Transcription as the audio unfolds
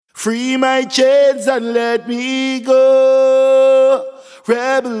Free my chains and let me go.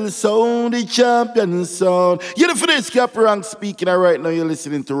 Rebel sound, the champion sound. You know for this Cap Rank speaking right now. You're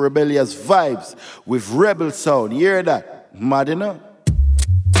listening to Rebellious Vibes with Rebel sound. You hear that? Mad enough?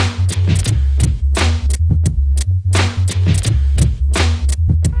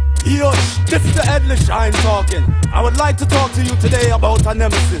 Yo, this is the Edley Shine talking. I would like to talk to you today about a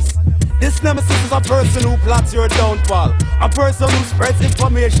nemesis. This nemesis is a person who plots your downfall. A person who spreads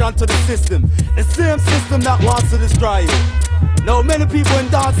information to the system. The same system that wants to destroy you. Now many people in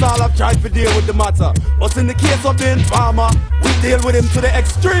dancehall have tried to deal with the matter, but in the case of the informer, we deal with him to the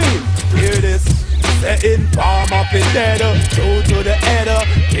extreme. Hear this. Say informer fit dead, true to the header.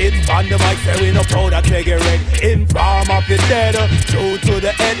 Kids on the mic say we no proud of take it red. Informer fit dead, true to the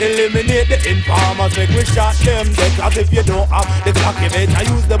head. Eliminate the informers, make we shot them dead. Cause if you don't have the document, I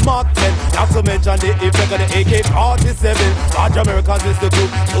use the Mark 10. Not to mention the effect of the AK-47. Large Americans is the group,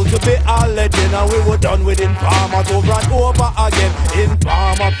 so to be a legend. And we were done with informers over and over again.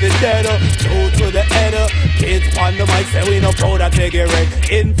 Informer fit dead, true to the header. Kids on the mic say we no proud of take it red.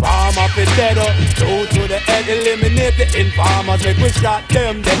 Informer fit dead, true to the head, eliminate the informers, make we shot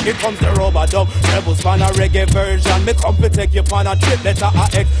them. Then here comes the rubber dub, rebels fan a reggae version. Me come to take you on a trip, letter a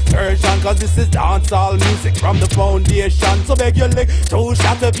excursion. Cause this is dancehall music from the foundation. So beg your leg, two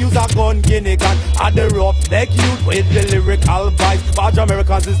shot of use a gun, guinea gun. At the rough neck youth with the lyrical vibes. Large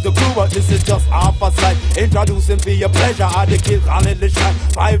Americans is the crew, but this is just half a slide. Introducing for your pleasure, at the kill, call it the shine.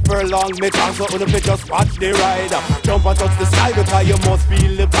 5 furlong, me can't so on the just watch the ride. Jump and touch the sky because you must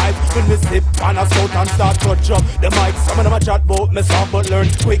feel the vibe. When we sip on a scout and start touch up the mic. Some of them a chat about me soft but learn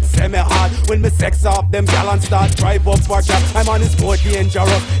quick, semi hard. When me sex off them gal and start drive up for chat. I'm on this board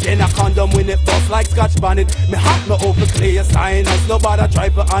dangerous. Then a condom when it bust like Scotch bonnet. Me hot me over clear sign. As nobody try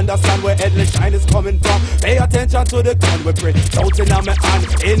to understand where Edley Shine is coming from. Pay attention to the gun we bring. Shouting on me hand.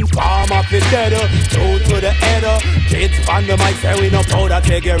 Informer fit dead. True to the header. Kids on the mic say we no proud of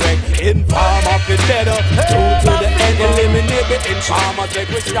take it right. Informer fit dead. True to the head. Eliminate the informers like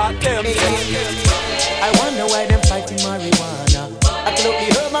we shot them. I wonder why them fighting marijuana. I cloak the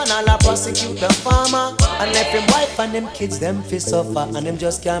herb and I'll prosecute the farmer. And left him wife and them kids them fi suffer. And them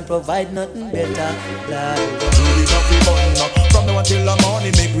just can't provide nothing better. From now until the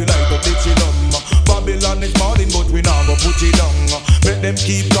morning make we light up the chillum. Babylon is morning but we now go put it down. Let them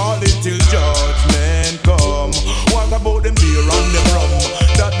keep calling till judgment come. What about them beer and them rum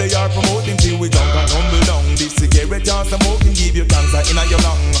that they are promoting till we drunk and humble down. This cigarette and smoking give you cancer in your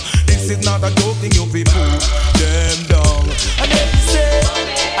lung. This is not a joke thing, you fi put them down. And then say,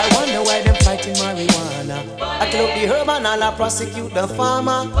 I wonder why them fighting marijuana. I cloak the herb and I'll prosecute the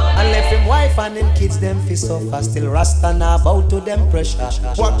farmer. And left him wife and them kids them fi suffer. Still Rasta now bow to them pressure.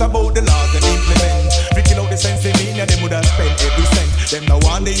 What about the laws them implement? Freaking out the sense of meaning, them would have spent every cent. Them no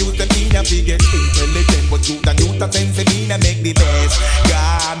one they use them in a fi get intelligent. But youth and youth a sense of meaning make the best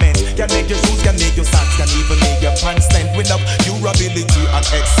garment. Can make your shoes, can make your socks, can even make your pants stand. Without durability and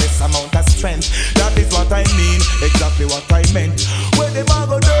excess amount of strength. That is what I mean, exactly what I meant. Where them a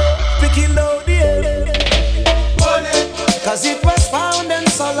go do, we kill out the end. Cause it was found in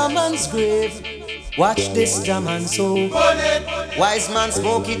Solomon's grave. Watch this jam and so wise man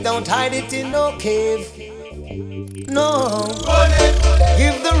smoke it, don't hide it in no cave. No,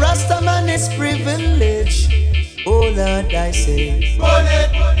 give the Rasta man his privilege. Oh Lord, I say,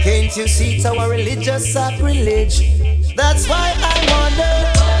 can't you see it's our religious sacrilege? That's why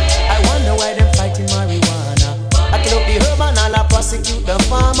I wonder why them fighting marijuana. I kill up the herb and I'll prosecute the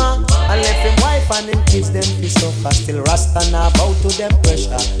farmer. And left him wife and them kids them fi suffer. Still Rasta now bow to them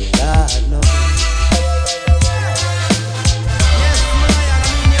pressure. God no. Yes, my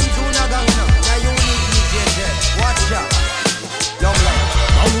aluminium Juna gang now. Now you need DJ. Watch out. Young lad.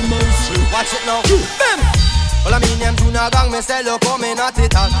 Watch it now. Bam! Well, I mean them Juna gang, me say look come in at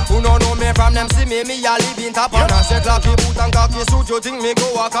it all. Who no know me from them see me a live in Tapana. Say clappy boot and cocky suit, you think me go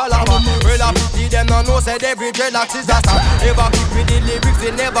a Calabar. Well, I pity them no know, said every dreadlocks is a star. Never keep with the lyrics,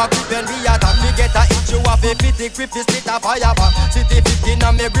 they never keep when we attack. We get a hit, you have a pity, grip, split a fire back. City 15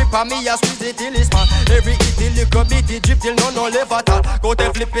 and me grip and me a squeeze it till it's man. Every hit, till you could beat it, drip till no left at all. Go to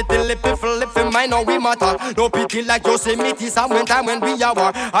flip it till it flip in mine, now we matter. No pity like Yosemite, some time when we are war.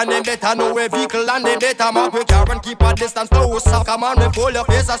 And they better know a vehicle and they better mark with and keep a distance to us. Come on, we pull your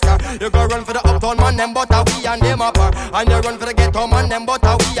face a star. You go run for the uptown man, them but we and them apart. And you run for the ghetto man, them but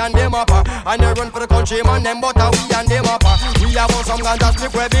we and them apart. And you run for the country man, them but we and them apart. We have some ganja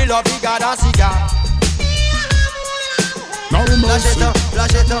strip where we love bigger than cigar.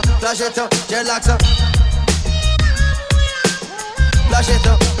 Flash it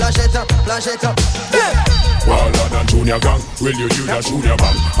up, relax up. Flash it up, yeah. Waller than Junior Gang. Will you do that Junior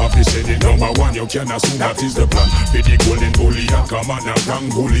Bang? Happy said it #1, you can assume that is the plan. Be the golden bullion, come on a gang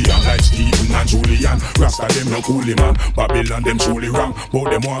bullion. Like Stephen and Julian, Rasta them no coolie man. Babylon them truly wrong, but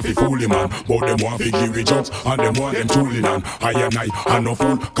them want fi foolie man. But them want fi give it jokes, and them want them truly land. I and no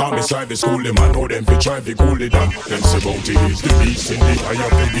fool, call me side the schoolie man. Know them fi try fi cool it down. Them say bounty is the beast in the higher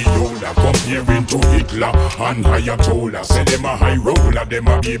baby Yoda. Comparing to Hitler and Ayatollah. Say them a high roller, them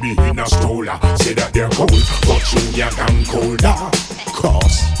a baby in a stroller. Say that they're cold, but Junior Gang colder.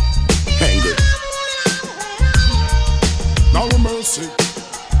 Cross, angry. No mercy.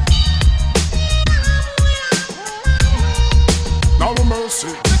 No mercy.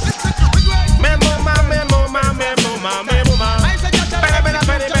 Memo ma, memo ma, memo ma, memo ma.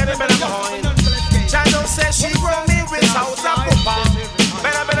 Better boy. Chano says she grow me with house of papa.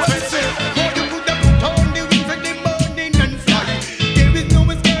 Better. You put the foot on the wings of the morning and fly. There is no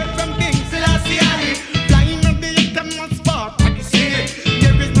escape from King Selassie. Flying on the utmost spot, what you see?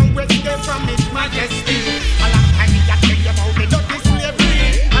 There is no escape from His Majesty. A long time I tell you about the dirty slavery.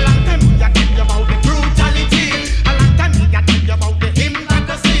 A long time I tell you about the brutality. A long time I tell you about the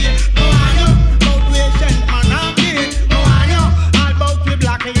hypocrisy. No I know about Asian monarchy. No I know all about the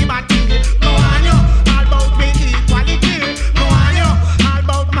black liberty. No I know all about the equality. No I know all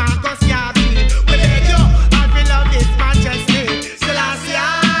about Marcus Garvey. We beg you, all we love His Majesty. Selassie I,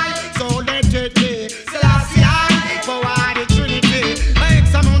 so let it be. Selassie I, for all the Trinity.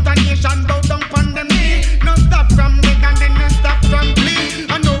 X amount of nation bow down upon them knee. No stop from make and then no stop from plea.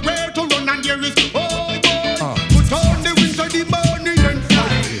 And nowhere to run and there is oh boy. Put on the wings of the morning and fly.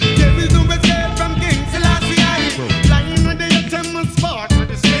 There is no escape from King Selassie I. Flying on the utmost spot to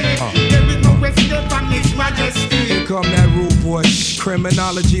the sea. There is no escape from His Majesty. Here come that rude boy.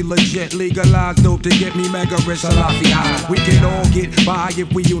 Criminology legit, legalized dope to get me mega rich. Selassie I. We can all get by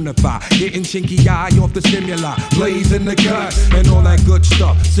if we unify. Getting chinky eye off the stimuli, blazing the gun and all that good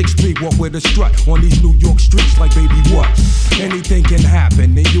stuff. 6'3", walk with a strut on these New York streets like baby what? Anything can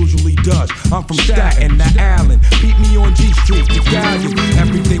happen, it usually does. I'm from Staten to Allen. Beat me on G Street, the galleon.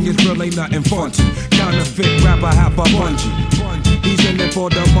 Everything is real, ain't nothing funky. Counterfeit rapper, half a bungee. He's in there for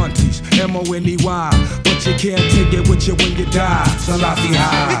the munchies, M-O-N-E-Y. But you can't take it with you when you die. Selassie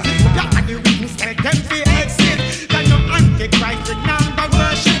high. God, the wings tell them to exit. That no antichrist with number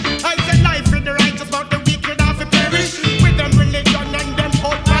worship. I say life with the righteous, but the wicked have to perish. With them religion and them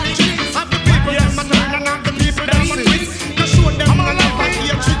old politics. Have the people them a turn and have the people them a twist. To show them the life and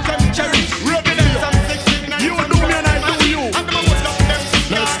the treat them cherish. Rebellious. You do me and I do you.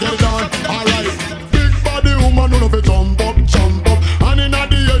 Let's get it on. Alright. Big body woman, none of it jump up. And in the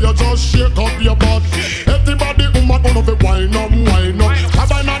air you just shake up your butt. Everybody woman, none of it wind up.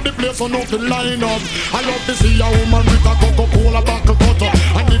 Have I not the place so no to line up? I love to see a woman with a Coca-Cola buckle cutter.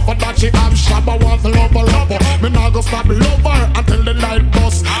 And if I that she have shabba want to love her. Me nah go stop love her until the light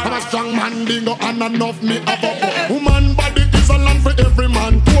bust. I'm a strong man dingo and enough me have a woman body is a land for every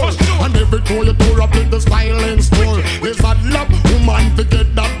man tour. And every tour you tour up in the styling store. There's a love woman to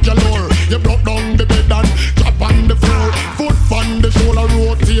get that galore. You broke down the bed and drop on the floor. Foot on the shoulder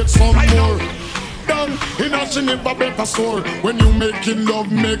rotate some more. Down in a she never better sore. When you making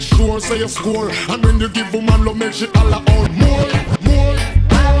love, make sure say you score. And when you give woman love, make she holla out more.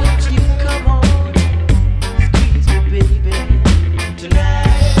 Why won't you come on, squeeze me, baby, tonight.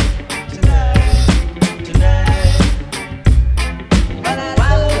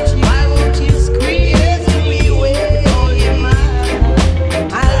 Why won't you squeeze me way on your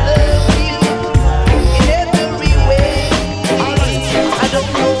mind? I love you in every way. I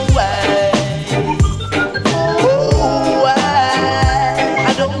don't know why.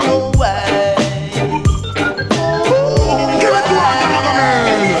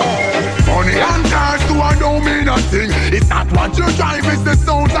 It's not what you drive, it's the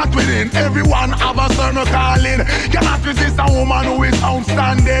sound that within. Everyone have a certain calling. Cannot resist a woman who is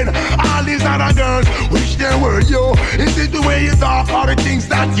outstanding. All these other girls wish they were you. Is it the way you talk or the things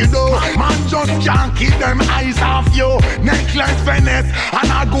that you do? Man just can't keep them eyes off you. Necklace, finesse, and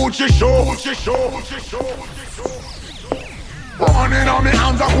a Gucci show. Born in on me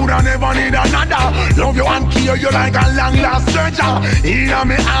arms, I coulda never need another. Love you and care you like a long lost stranger. In on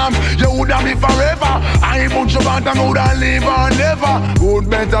me arms, you woulda be forever. I put you back and woulda live and never. Good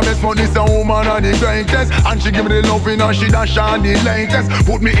better best for this a woman and the greatest. And she give me the love and she dash on the latest.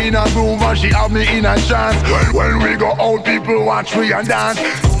 Put me in a groove and she have me in a chance. When we go out, people watch me and dance.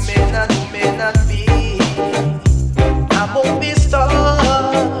 You may not be a movie star.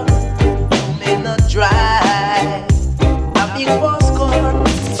 You may not drive a big boss car,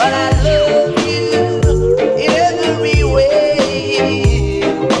 but I love you in every way.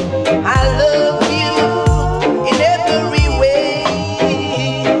 I love you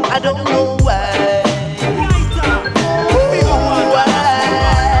I don't know why.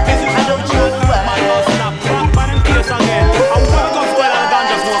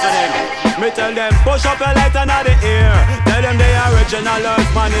 Tell them, push up your light under the ear. Tell them the original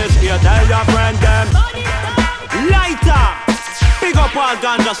Earthman is here. Tell your friend them, lighter. Big up all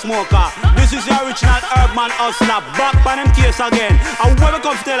ganja smoker. This is the original Earthman hustler. Back on them case again. And when we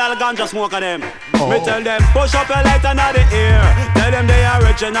come tell all ganja smoker them, me tell them, push up your light under the ear. Tell them the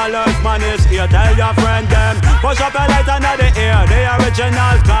original Earthman is here. Tell your friend them, push up your light under the ear. The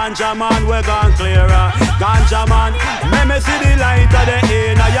original ganja man, we gone clearer. Ganja man, let me see the light of the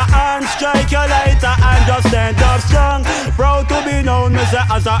ear. Now your hand strike your lighter and just stand up strong. Proud to be known, me say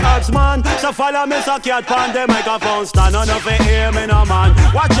as a herbsman. So follow me, so cat pan the microphone stand on up in ear. Me no man,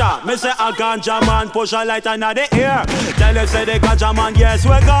 watch out, me say a ganja man, push a light under the ear. Tell you say the ganja man, yes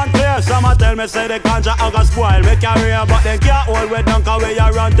we gone clear. Some a tell me say the ganja a go spoil me career, but they can't hold with dunk away you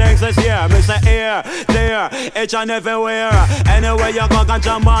run things this year. Me say here, there, each and everywhere. Anywhere you go,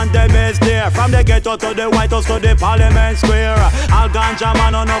 ganja man them is there. From the ghetto to the White House to the Parliament Square. All ganja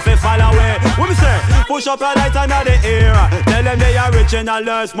man on off it fall away. What me say? Push up your light under the ear. Tell them the original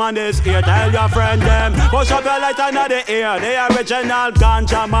Earthman is here. Tell your friend them, push up your light under the ear. The original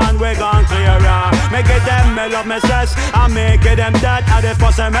ganja man, we gone clearer. Make it them me love me cess, and make it them that. And the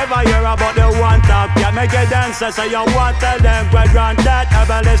first time ever hear about the one top cat. Make it them say so you want tell them well run that.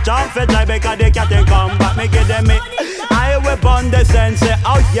 Rebellious jump fit like because they can't come back. Make it them me. I will burn the sense,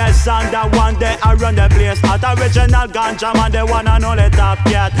 oh yes, and that one day I run the place. At original ganja man, the one and only top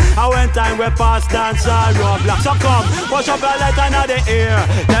cat. I went time we pass dance all roadblocks. So come, push up your light under the ear.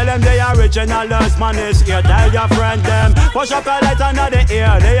 Tell them the original Earthman is here. Tell your friend them, push up your light under the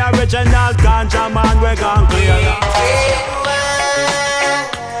ear. The original ganja man, we gone clear.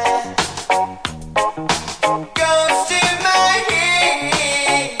 Goes to my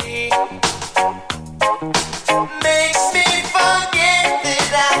head, makes me forget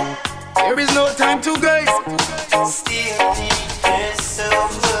that There is no time to guys. I still need this so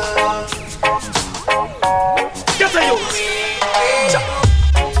much. Get a you.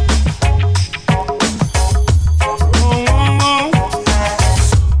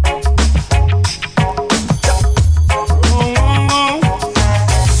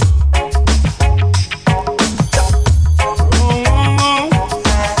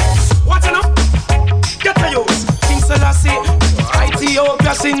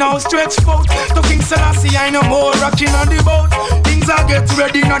 Now stretch out to King Selassie, I no more rocking on the boat. Things are get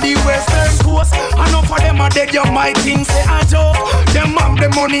ready on the western coast. Enough of them are dead, you might think say a joke. Them have the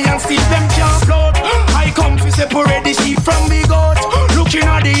money and see them can't float. I come to separate the sheep from the goat. Looking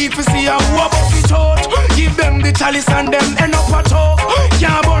at the if you see a who about the throat. Give them the chalice and them end up a talk.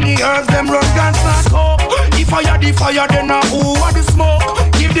 Can't burn the earth, them run guns not coke. If I had the fire, then I who are the smoke.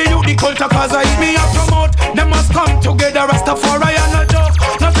 Give the youth the culture cause I me a promote. Them must come together, Rastafari and a joke.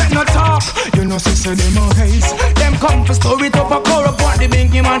 No take no talk, you know sister them a haze. Them come for store it up a corrupt what the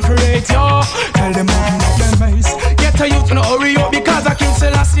bingy man create, yo. Tell them open up them face. Get a youth no hurry up because I King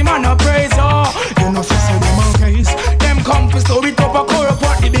Selassie man a praise, yo. You know sister them a haze. Them come for store it up a corrupt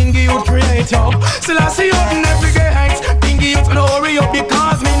what the bingy youth create, yo. Selassie open every gate. Bingy youth no hurry up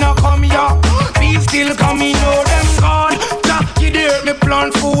because me no come here. Peace still coming, know them gone. Jackie there me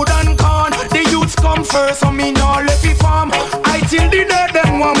plant food and corn. The youths come first so me no left it farm. I till the day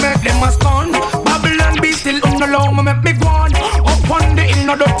them want make them a stun. Babylon be still alone me make me go on. Up on the hill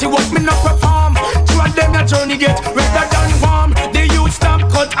no dirty work me no perform. Through them your journey get redder than warm. The youth stop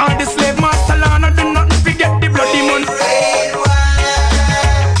cut on the slave master land. And do nothing forget the bloody money.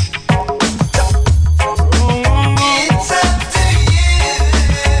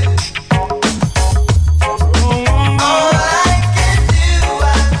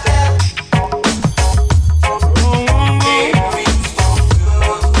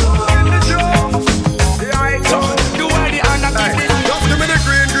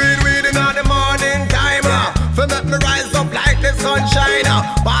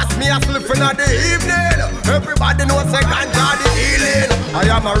 Of the evening, everybody knows I ganja the healing.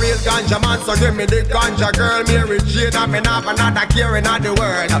 I am a real ganja man, so give me the ganja girl. Mary Jane, I mean have another care in the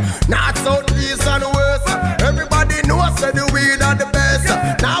world. North, south, east and west. Everybody knows that the weed are the best.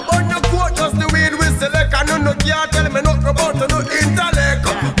 Now burn your coat, just the weed we select. I know no can't tell me nothing about no intellect.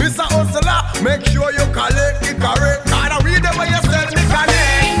 Mr. Hustler, make sure you collect the correct. God, I read the way you sell me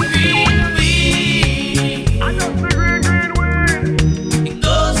connect.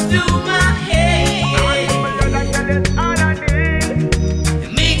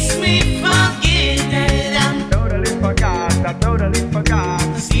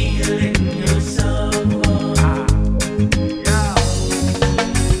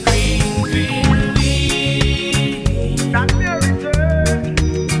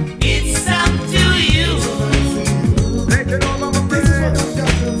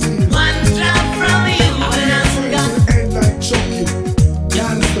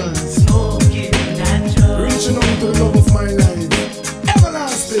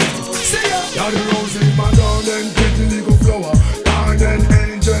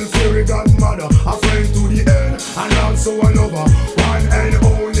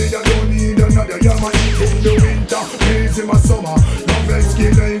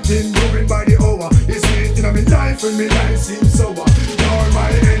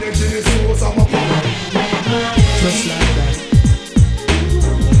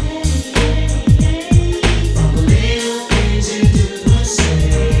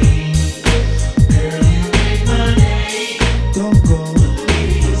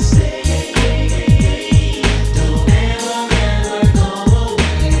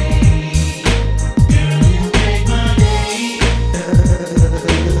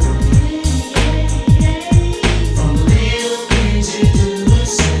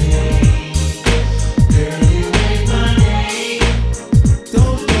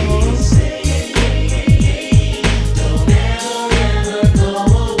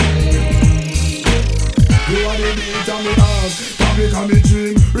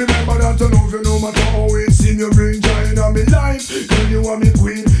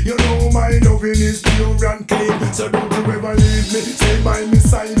 my loving is pure and clean. So don't you ever leave me, stay by me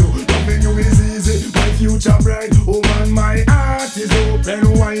side. Loving you is easy, my future bright. Oh man, my heart is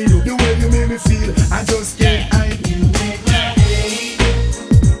open wide. The way you make me feel, I just can't hide. You make my day.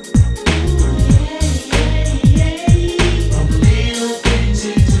 From little things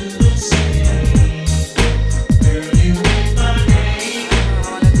you do the same. Girl, you make my day.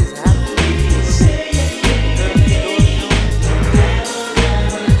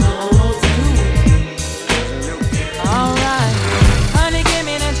 Alright, honey came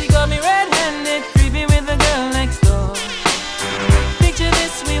in and she got me red-handed, creepy with the girl next door. Picture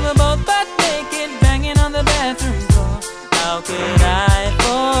this, we were both butt naked, banging on the bathroom floor. How could I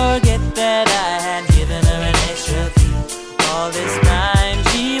forget that I had given her an extra key? All this time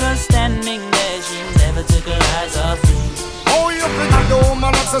she was standing there, she never took her eyes off me. Oh, you think the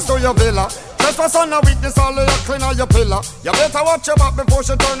woman access to your villa? Trespass on a witness, all of your clean on your pillar. You better watch your back before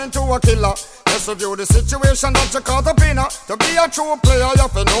she turn into a killer. Let's review the situation that you caught up in her. To be a true player, you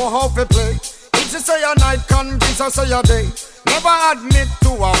have to know how to play. If she say a night, convince her say a day. Never admit to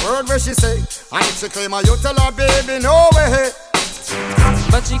a word where she say. And if she claim her, you tell her, baby, no way.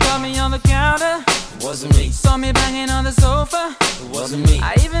 But she caught me on the counter. Wasn't me. Saw me banging on the sofa. Wasn't me.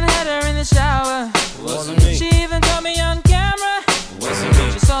 I even had her in the shower. Wasn't me. She even caught me on camera. Wasn't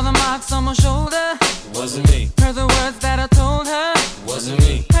me. She saw the marks on my shoulder. Wasn't me. Heard the words that I told her. Wasn't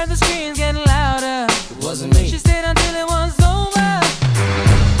me. Heard the screams getting louder. Wasn't me. She stayed until it was over.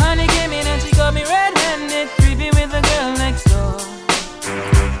 Honey came in and she got me red-handed, creepy with the girl next door.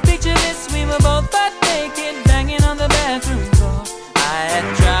 Picture this, we were both butt naked, banging on the bathroom floor. I had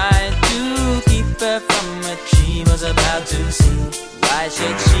tried to keep her from what she was about to see. Why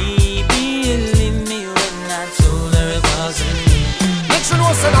should she believe me when I told her it wasn't me? Make sure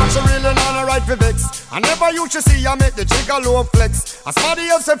you say that she really not a right for vex. I never used to see you make the trigger low flex. As somebody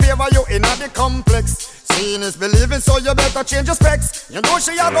else in favor you in the complex. Seeing is believing, so you better change your specs. You know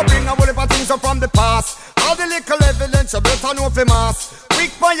she a go bring a whole heap of things up from the past. All the little evidence you better know for mass.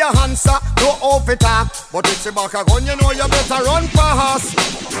 Quick for your answer, no off it talk. But if she back a gun, you know you better run fast.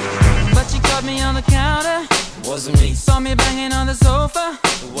 But she caught me on the counter. Wasn't me. Saw me banging on the sofa.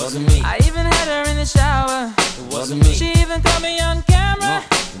 It wasn't me. I even had her in the shower. It wasn't me. She even caught me on camera.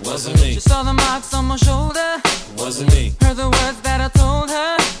 It wasn't me. She saw the marks on my shoulder. It wasn't me. Heard the words that I told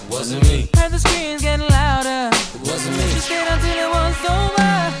her. It wasn't me. Heard the screams getting louder. It wasn't me. She stayed until it was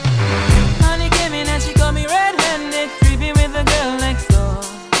over. Honey came in and she got me red-handed, creepy with the girl next door.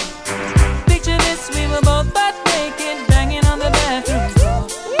 Picture this, we were both butt naked, banging on the bathroom floor.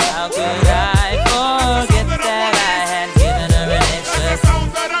 How could I forget that I had given her an extra key?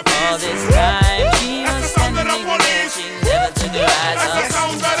 All this time she was standing there, she never took her eyes off me.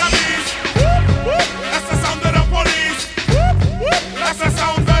 That's the sound of the police. That's the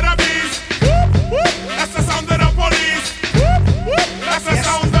sound of the beast. That's the sound of the police. That's the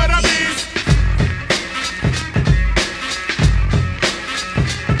sound of the beast.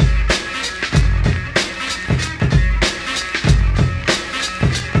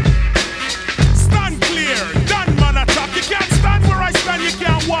 Stand clear, done man attack. You can't stand where I stand, you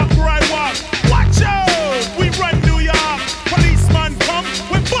can't walk where I walk. Watch out, we run New York. Policeman come,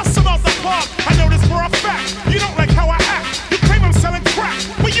 we bust him out the park. I know this for a fact, you don't like how I act. You claim I'm selling crack,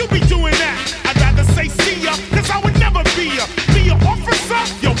 but you be doing that. I'd rather say see ya, cause I would never be ya. Be your officer,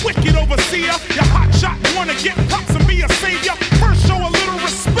 you wicked overseer. You hot shot, wanna get props and be a savior. First show a little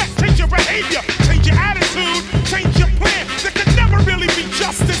respect, change your behavior. Change your attitude, change your plan. There could never really be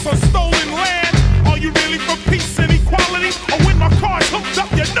justice on stolen land. Are you really for peace and equality? Or when my car's hooked up,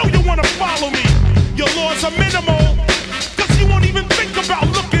 you know you wanna follow me. Your laws are minimal, cause you won't even think about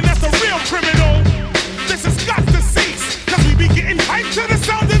looking at the real criminal. This has got to cease, cause we be getting hyped to the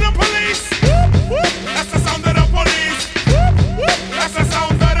sound of the police. That's the sound of the police. That's the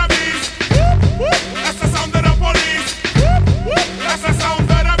sound of the beast. That's the sound of the police. That's the sound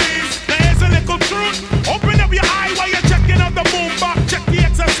of the beast. There's a little truth. Open up your eye while you're checking out the boombox. Check the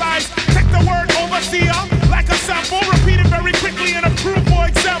exercise. Take the word overseer like a sample. Repeat it very quickly and approve. For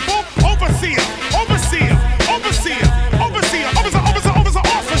example, overseer, overseer, overseer, overseer, officer, officer, officer,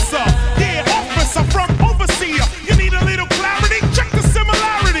 officer. Yeah, officer from overseer. You need a little clarity. Check the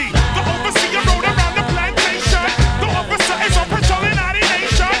similarity. The overseer rode around the plantation. The officer is on patrol in our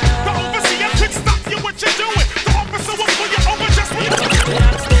nation. The overseer could stop you what you're doing. The officer will pull you over just for you.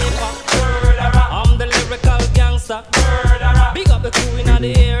 I'm the lyrical gangster. Big up the crew in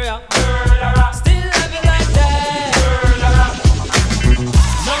the area. Still love it like that.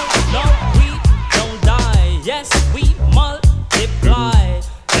 No, we don't die. Yes, we multiply.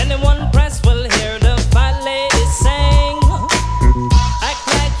 Anyone press will hear the fat lady sing. Act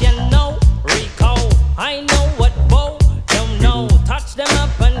like you know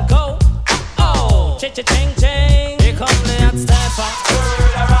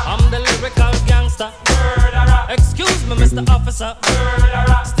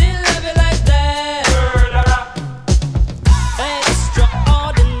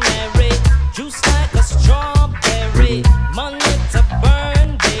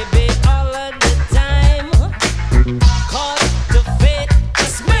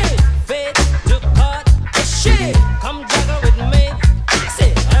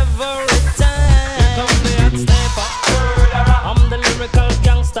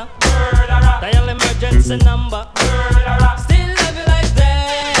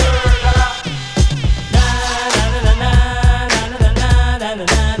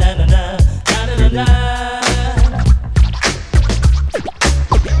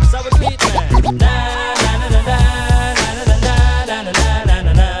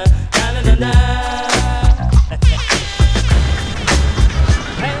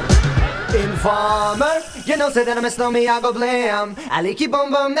know, say that I'm a snowman, I go blam. I like keep boom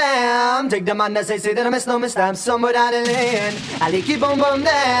boom down. Take the man that say that I'm a snowman, stamp somewhere down the lane. I like keep boom boom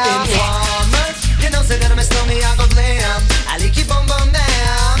down. Informer, you know, say that I'm a snowman, I go blam. I like keep boom boom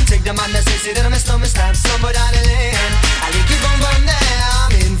down. Take the man that say that I'm a snowman, stamp somewhere down the lane. I like keep boom boom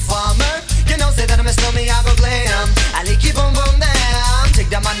down. Informer, you know, say that I'm a snowman, I go blam. I like keep boom boom down. Take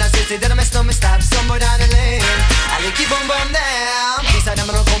the man that say that I'm a snowman, stamp somewhere down the lane. I like keep boom boom down. These are them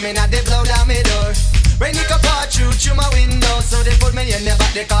gonna come in and they blow down my door. Rain it could pour through my window, so they put me in the back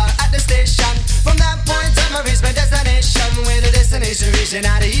the car at the station. From that point on, I reached my destination. Where the destination reaching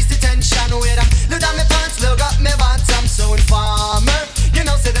out the east detention. Where I look down my pants, look up my bottom. So informer, you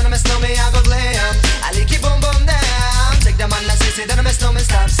know, say that I'm a snowman, I go glam. I like it boom boom down. Take the man that say that I'm a snowman,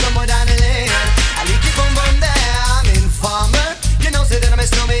 stop somewhere down the lane. I like it boom boom down. Informer, you know, say that I'm a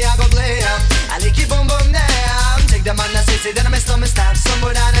snowman, I go glam. I like it boom boom down. Take the man that say that I'm a snowman, stop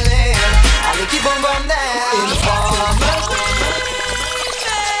somewhere down the lane. I like it boom boom down.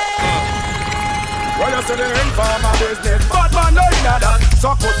 Well, you say the informer business, bad man no inna that.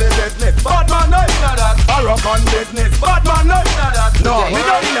 Suck pussy business, bad man no inna that. Aragon business, bad man no inna that. No, me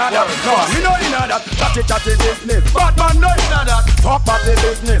no inna that. No, me no inna that. Chatty business, bad man no inna that. Talk party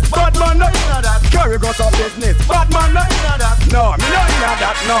business, bad man no inna that. Carry gossip business, bad man no inna that. No, me no inna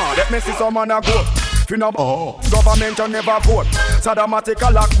that. No, let me see some man a go. You know, government you never vote. Sadomatic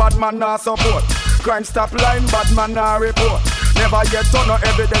a lock, bad man nah support. Crime stop line, bad man nah report. Never yet turn no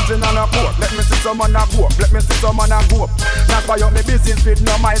evidence in a court. Let me see someone a go up, let me see someone a go up. Not for your me business with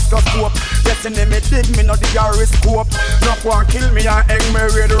no microscope. Destiny me dig me no the gyroscope. No one kill me and egg me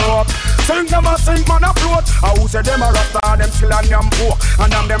with rope. Sing them a sing man a float. I who say them a rasta and them still and them poor.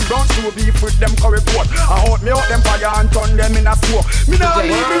 And them don't show beef with them curry pot. I hold me out them fire and turn them in a smoke. Me nah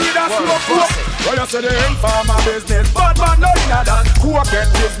leave me with a smoke. Well you say the informer business, bad man no inna that. Cook get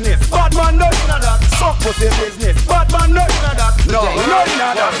business, bad man no inna that. Suck pussy business, bad man no inna that. No, no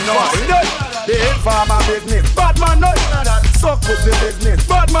inna that, no, no. The informer business, bad man no inna that. Suck pussy business,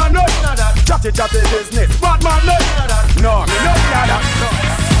 bad man no inna that. Chatty business, bad man no inna that. No, no inna that, no.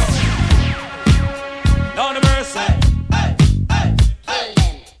 No mercy.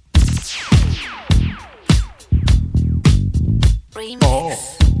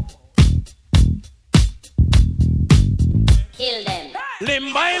 Remix. Kill them.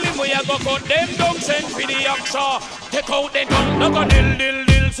 Limb by limb we a go cut them down, send for the oxa. Take out the tongue, knock a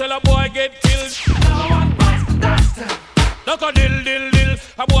dill, sell a boy get killed. Another one bites the dust. Knock a dill,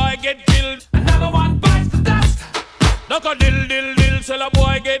 a boy get killed. Another one bites the dust. Knock a dill, sell a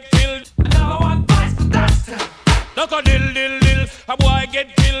boy get killed. Another one bites the dust. Knock a dill, a boy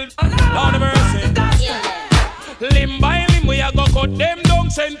get killed. Lord of mercy. Limb by limb we a go cut them down,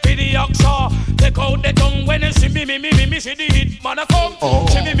 send for the oxa. Take out the tongue when you see me, see the hit man a come.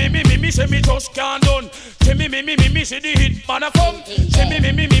 See me, say me just can't done. See me, see the hit man a come. See me,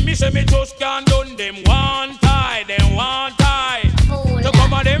 say me just can't done. Them one tie. To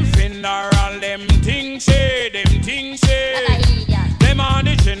come a them funeral, them things say. Them on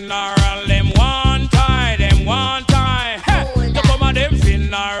the general, them one tie. To come a them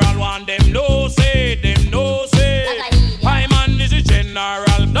funeral, one them no say. I'm on this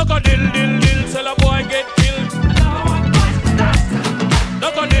general. Knock a dill, sell a boy get killed.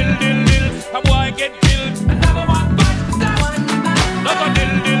 Knock a dill, a boy get killed. Another one bites the dust. Knock a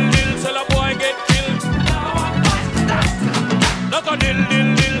dill, sell a boy get killed. Another one bites the dust. Knock a dill,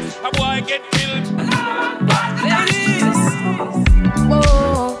 a boy get killed. Another one bites the dust.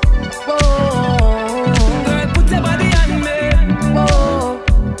 Whoa, whoa. Girl, put your body on me.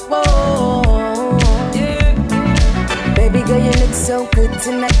 Whoa, yeah. Baby girl, you look so good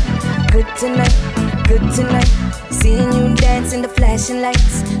tonight. Seeing you dance in the flashing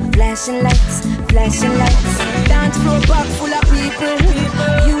lights. Dance floor park full of people.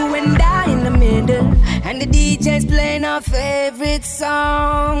 You and I in the middle, and the DJ's playing our favorite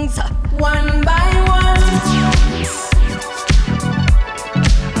songs. One by one.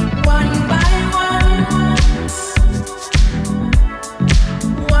 One by one.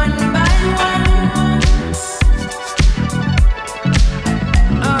 One by one.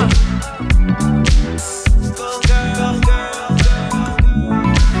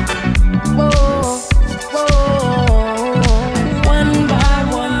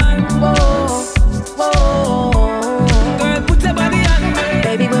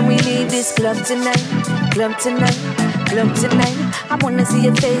 Club tonight. I wanna see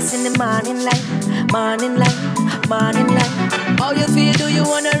your face in the morning light. How you feel? Do you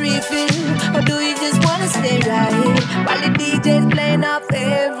wanna refill, or do you just wanna stay right here while the DJ's playing our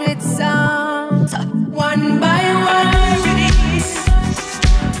favorite songs? One by one.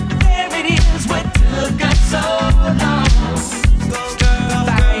 There it is, what took us so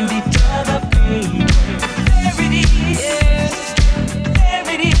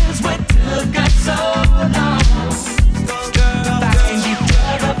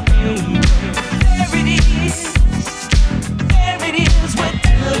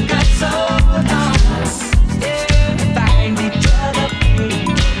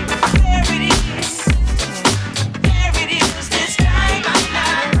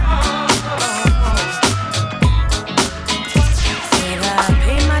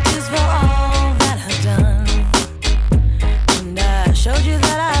Showed you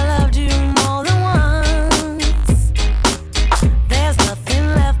that I loved you more than once. There's nothing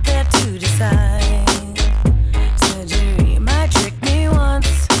left there to decide. Said you might trick me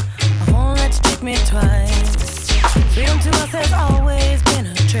once, I won't let you trick me twice. Freedom to us has always been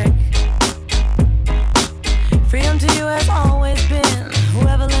a trick. Freedom to you has always been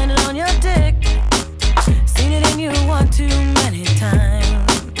whoever landed on your dick. Seen it in you one too many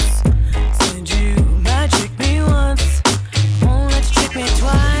times. Said you might trick me once, won't let you trick me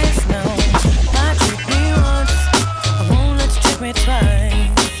twice. No, might trick me once, I won't let you trick me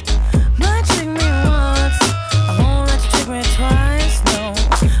twice. Might trick me once, I won't let you trick me twice. No,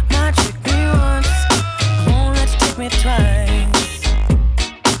 might trick me once, I won't let you trick me twice.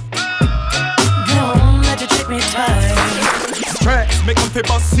 No, I won't let you trick me twice. Stress, make them fi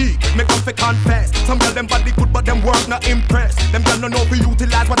bossy, make them fi confess. Some girl them body good but them work not impressed. Them girl no know we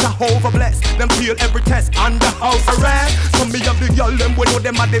utilize what a over bless. Them feel every test under house arrest. Some me of the girl them we know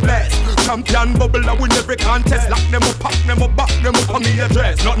them are the best. Champion bubble and win every contest. Lock them up, pack them up, back them up on me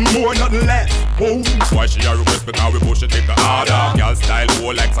address. Nothing more, nothing less. Oh. Why she a request because we push it take a harder. Girl style go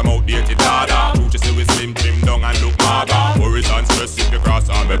like some outdated dada. True she say we slim, trim down and look maga. Worries and stress if you cross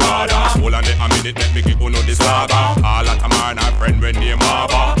on me border. Hold on a minute, let me give you know this saga. All at a man and friend when they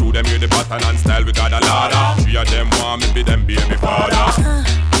marva. Through them hear the pattern and style we got a ladder. Three of them want me be them baby father.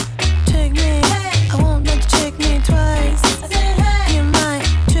 Trick me, I won't let you trick me twice. You might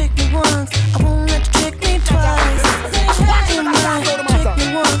trick me once, I won't let you trick me twice. You might trick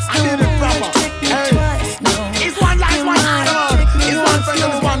me once, I won't let you trick me twice. No, it's one life, one animal. It's one friend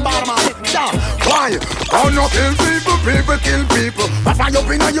and it's one bottom man. Why? Oh no, kill people, people kill people. But fly up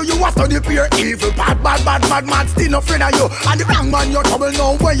in you, you have to the pure evil. Bad, bad, bad, bad, mad, still no friend of you. And the wrong man, you trouble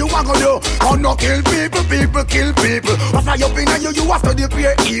know where you want to do. Oh no, kill people, people kill people. But fly up in you, have to the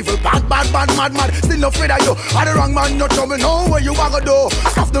pure evil. Bad, bad, bad, mad, mad, still no friend of you. And the wrong man, you trouble know where you want to do.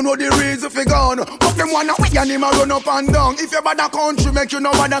 Have to know the reason for gone. But them wanna we and him a run up and down. If you bad a country, make you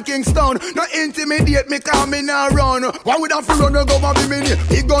know bad a Kingston. No intimidate me, call me now run. Why would I feel run go and be me?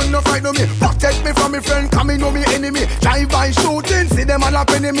 He gun no fight no me. Protect me from me friend, coming know me enemy. Drive by shooting, see them all up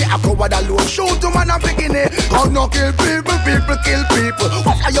enemy. I cover the load, shoot to man and picking it. God no kill people, people kill people.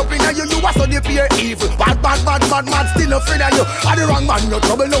 What are you in you are so the pure evil. Bad, bad, bad, bad, mad, still afraid of you. Are the wrong man, no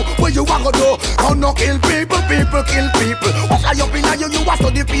trouble now. Where you want to do? God no kill people, people kill people. What are you in you are so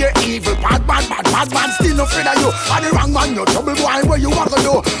the pure evil. Bad, bad, bad, bad, mad, still afraid of you. Are the wrong man, no trouble boy. Where you want to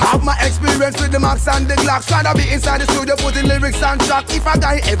do? Have my experience with the Max and the Glocks. Rather be inside the studio putting lyrics and track. If a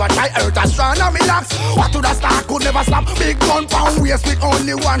guy ever try hurt a strand on me locks, what to the start could never stop. Big gun pound waist with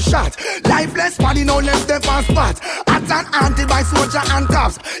only one shot. Lifeless body no left them on spot. At an anti by soldier and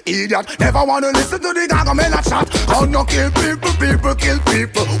cops. Idiot, never wanna listen to the Gargamel chat. God no kill people, people kill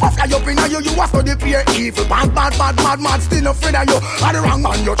people. What fly up in you have to the pure evil. Bad, bad, bad, mad, mad, still afraid of you. Are the wrong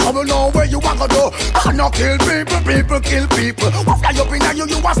man, you trouble know where you want to do. God no kill people, people kill people. What fly up in you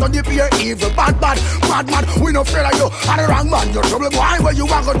have to the pure evil. Bad, bad, mad, mad, we no afraid of you. Are the wrong man, you trouble boy, where you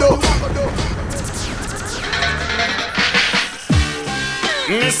want to do.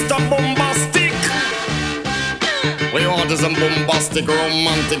 Mr. Bombastic, we want is a bombastic,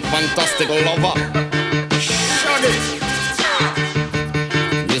 romantic, fantastic lover. Shaggy,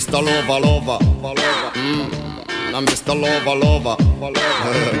 Mr. Lover, I'm Mr. Lover,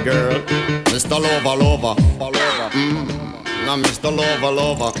 girl, Mr. Lover, I'm Mr.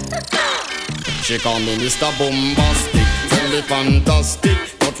 Lover. She call me Mr. Bombastic, tell me fantastic.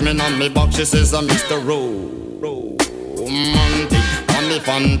 Touch me on me back, she says I'm Mr. Romantic. Me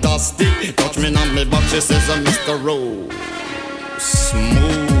fantastic, touch me on me back, she says I'm Mr. Rose.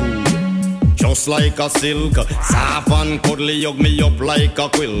 Smooth, just like a silk. Soft and cuddly, hug me up like a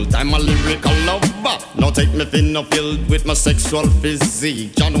quilt. I'm a lyrical lover, now take me thin or filled with my sexual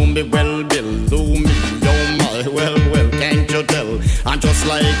physique. You know me well, Bill, do me, oh my, well, can't you tell? I'm just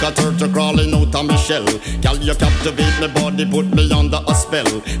like a turtle crawling out of my shell. Girl, you captivate my body, put me under a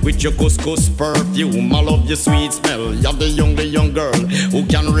spell. With your couscous perfume, I love your sweet smell. You're the young girl who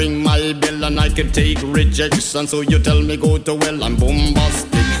can ring my bell, and I can take rejection. So you tell me go to well, I'm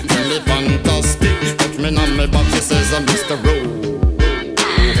bombastic, tell me fantastic. Touch me on my back, she says I'm Mr.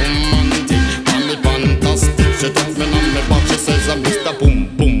 Romantic, tell me fantastic. She touch me on my back, she says I'm Mr. Boom,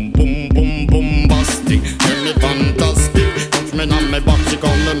 boom, boom, boom, bombastic. Tell me fantastic. Touch me on my back, she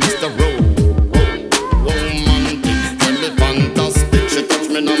call me Mr. Romantic. Tell me fantastic. She touch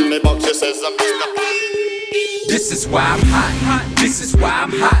me on my back, she says I'm Mr. This is why I'm hot. This is why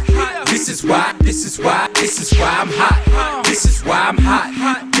I'm hot. This is why I'm hot. This is why I'm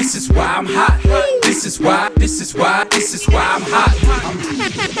hot. This is why I'm hot. This is why I'm hot.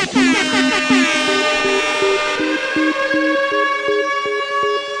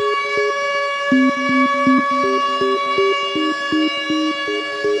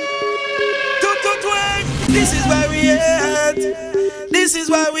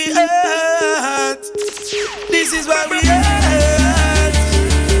 This is where we at.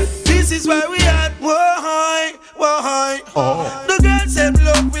 This is where we at. Whoa, high, whoa, high. The girls them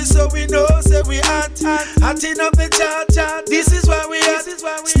love we, so we know, say we hot. Hotting up the chat. This is where we at.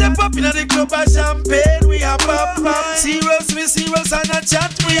 Step up in the club of champagne, we are pop. Serious, we serious and a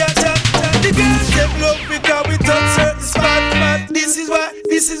chat, we are chat. The girls them love because we touch certain spot. This is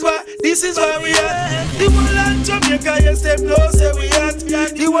why we are. The whole of Jamaica, yes them know say we are.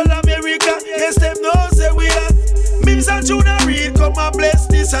 The whole of America, yes them know say we are. Mims and Junior Reid come and bless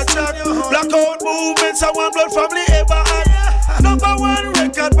this a track. Blackout movements and One Blood family ever had. Number one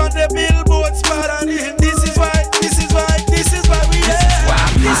record on the Billboard spot. This is why we are.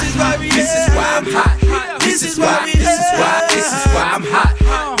 This is why we are. This is why I'm hot. This is why we are. This is why I'm hot.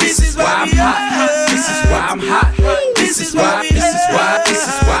 This is why we are. This is why I'm hot. This is why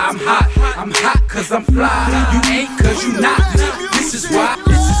I'm hot. I'm hot cause I'm fly. You ain't cause you not. This is why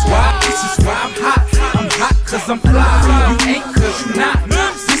I'm hot. I'm hot cause I'm fly. You ain't cause you not.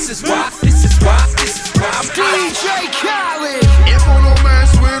 This is why I'm DJ Khaled. If you no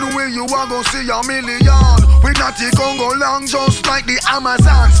mess with we, you are gonna see a million. We not the Congo long just like the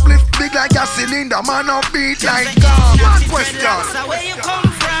Amazon. Split big like a cylinder, man up beat like God. One question. Where you come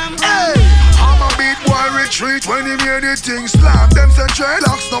from? Hey, I'm a beat boy retreat when he hear the thing slam. Them say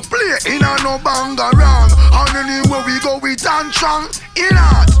dreadlocks no play in a no banga wrong. And anywhere we go we dance strong. In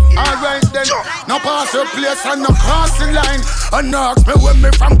art. Alright then, no pass your place and no crossing line. And ask me where me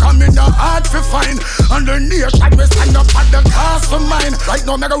from coming, no hard to find. And the nation we stand up at the cast for mine. Right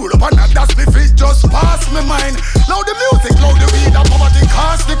now me go roll up on that, that's me feet just pass me mind. Loud the music, loud the weed, and poverty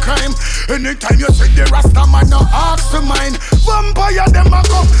cause the crime. Anytime you see the Rasta man, no ask for mine. Vampire them a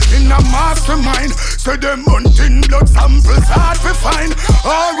come in a mastermind. Say them hunting blood samples hard to find.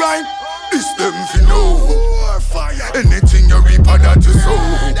 Alright, this them fi know. Anything you reap that you sow.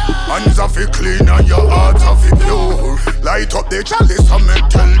 Hands are fi clean and your heart are fi pure. Light up the chalice and me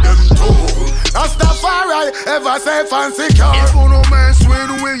tell them to. Rastafari ever safe and secure. If you no mess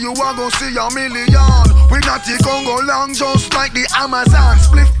with we, you are gonna see a million. We not the Congo long just like the Amazon.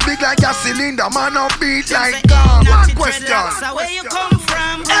 Split big like a cylinder, man up beat like God. One question. Where you come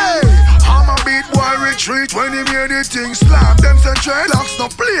from? Hey, I'm a beat boy retreat when he hear the thing slam. Them say dreadlocks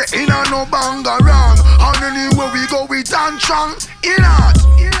no play in a no banga wrong. And anywhere we go we dance strong. In art.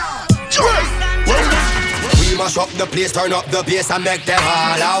 We mash up the place, turn up the bass and make them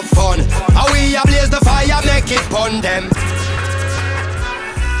all have fun. And we blaze the fire, make it pun them.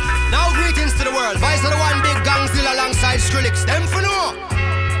 Now greetings to the world. Vice of the one big gang still alongside Skrillex. Them for no.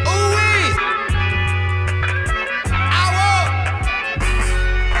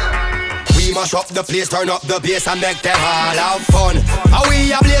 We mash up the place, turn up the bass and make them all have fun. And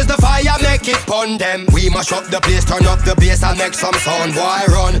we blaze the fire, make it pun them. We mash up the place, turn up the bass and make some sound, boy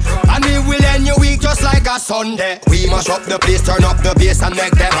run. And we will end your week just like a Sunday. We mash up the place, turn up the bass and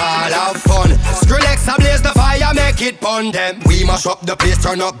make them all have fun. Skrillex blaze the fire, make it pun them. We mash up the place,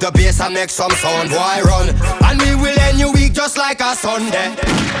 turn up the bass and make some sound, boy run. And we will end your week just like a Sunday.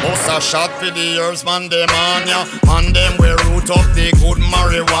 Bust a shot for the herbs, man, them on ya. And them we root up the good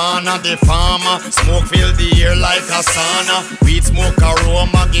marijuana. The farmer smoke fill the air like a sauna. Weed smoke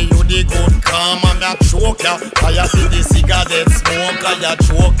aroma, give you the good karma. Me a choke ya, fire to the cigarette smoke. Ya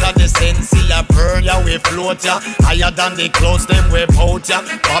choke ya, the sense ya burn ya, we float ya. Higher than the clouds, them we pout ya.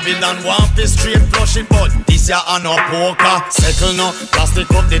 Babylon want be straight flush it, but this ya a no poker. Settle no,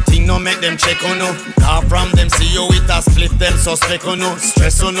 plastic up the thing no, make them check on no. Car from them see you with a split them suspect on no.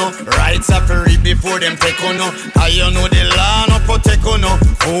 Stress on no, rights are free before them take on no. How you know the law no protect on no.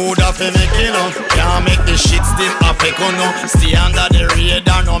 Food a fi make you know, can't make the shit still affect on no. Stay under the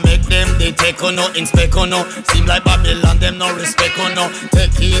radar no, make them they take on no. Inspect on no, seem like Babylon them no respect on no.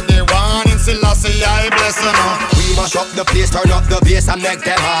 Take it the one in Selassie I bless on no. We mash up the place, turn up the bass and make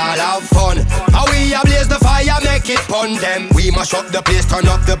them all have fun. And we blaze the fire, make it pun them. We mash up the place, turn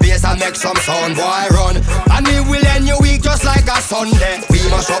up the bass and make some sound, boy run. And we will end your week just like a Sunday. We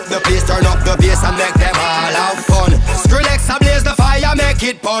mash up the place, turn up the bass and make them all have fun. Skrillex blaze the fire, make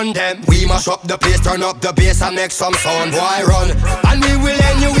it pun them. We mash up the place, turn up the bass and make some sound, boy run. And we will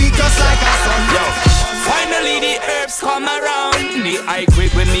end your week just like a Sunday. Finally the herbs come around. The high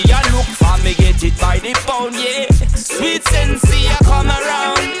grade when me a look for, me get it by the pound, yeah. Sweet sensei a come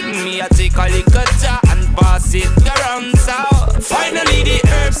around. Me a take a little jar and pass it around. So finally the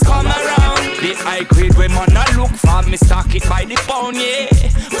herbs come around. The high grade when man a look for, me stock it by the pound, yeah.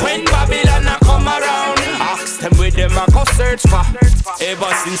 When Babylon a come around, ask them where them a go search. search for.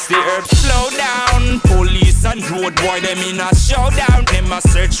 Ever since the earth slow down, police and road boy them in a showdown. Them a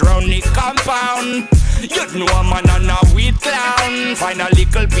search round the compound. You know a man and a weed clown. Find a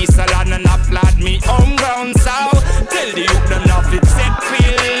little piece of land and applaud me home ground. So tell the youth them not fit set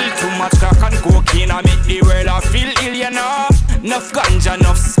pill. Too much crack and cocaine I make the world I feel ill, you know. Enough ganja,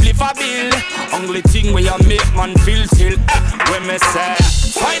 enough spliff a bill. Only thing where you make man feel till when me say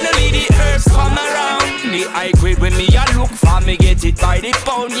finally the herbs come around. The high grade when me a look for me get it by the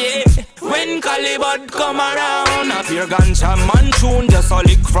pound, yeah. When Calibut come around, a pure ganja man tune just a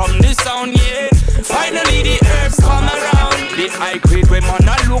lick from the sound, yeah. Finally the herbs come around. The high grade when man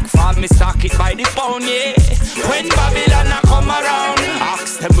a look for me stock it by the pound, yeah. When Babylon a come around,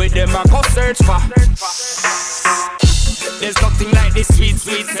 ask them where them a go search for. There's nothing like this sweet,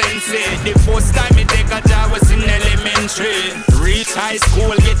 sweet sensei. The first time me take a job was in elementary. Reach high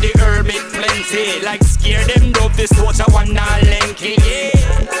school, get the herb it plenty. Like scare them dope, this torch I want not lanky, yeah.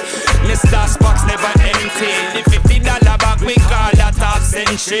 Mr. Spock's never empty. The $50 bag we call that half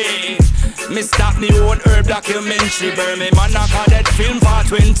century. Me stop me own herb documentary. Burn me man I call that film for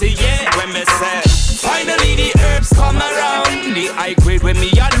 20, yeah. When me say finally the herbs come around. The high grade when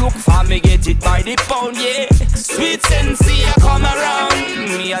me a look for me get it by the pound, yeah. Sweet sensei a come around.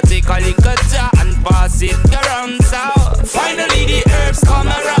 Me a take a little jar and pass it around. So finally the herbs come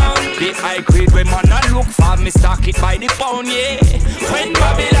around. The high grade when man a look for me stock it by the pound, yeah. When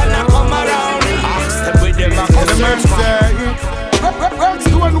Babylon a come around, ask them with them a come search for.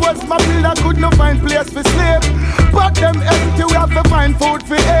 Stone was my pillar, could not find place for sleep. But them empty, we have to find food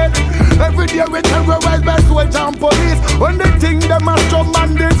for eat. Every day we terrorize by soldiers and police. When they think them a strong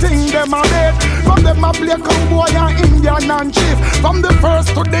man, they think them a dead. From them a play cowboy and Indian and chief. From the first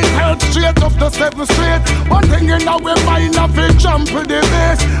to the third straight up the 7th street. One thing in our mind, I feel jump with the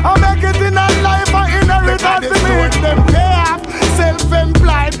base. I make it in a life, I inherit all the means. Them pay up,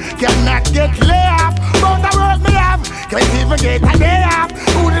 self-employed, cannot get lay up. But the work me have, can't even get a day off.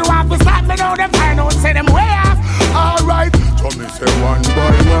 Who they want to stop me now, them find out, say them way off. Alright, so me say one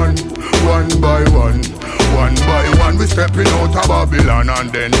by one, one by one, one by one. We stepping out of Babylon and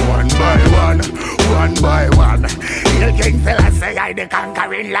then one by one, one by one. You king fella say I the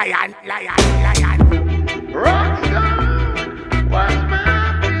conquering lion, lion, lion. Rockstar, what's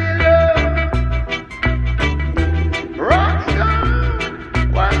my pillow?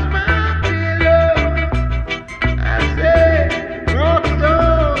 Rockstar, what's my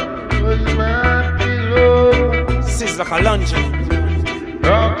like a lunch.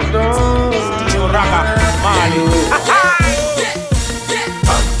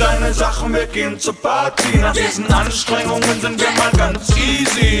 Pack deine Sachen weg, gehen zur Party. Nach diesen Anstrengungen sind wir mal ganz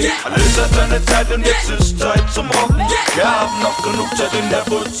easy. Alles hat seine Zeit und jetzt ist Zeit zum Rocken. Wir haben noch genug Zeit in der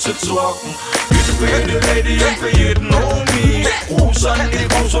Butze zu hocken. Diese für jede Lady und für jeden Homie. Gruß an die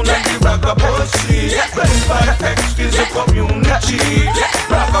Gruß und an die Rocker-Pussy. Weltweit wächst diese Community.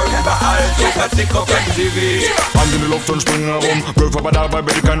 Rocker überall, sogar TikTok und TV. Hand in die Luft und springen herum. Wirf aber dabei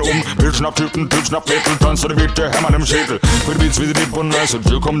bitte keinen Bildschnapp-Typen, Typ-Schnapp-Mädel. Tanz zu dem Beat, der Hämmer im Schädel. Für die Beats wie sie deep und nice. Und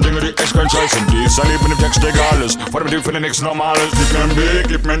hier kommen Dinge, die echt kein Scheiß sind. Dies erleben im Text egal ist. Vor dem Typ für den nichts Normales. Gib mir ein B,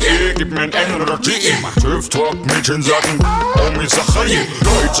 gib mir ein E, gib mir ein N oder G. Macht Hüft-Talk, Mädchen sagen, oh, ich sag hey.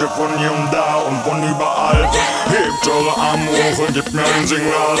 Leute von hier und da und von überall. Hebt eure Arme hoch und gebt mir ein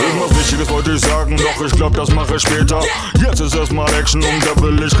Signal. Irgendwas Wichtiges wollte ich sagen, doch ich glaub, das mache ich später. Jetzt ist erstmal Action und da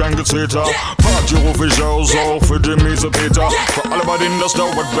will ich kein Gezeter. Party ruf ich aus, auch für den miese Peter. Für alle, bei denen das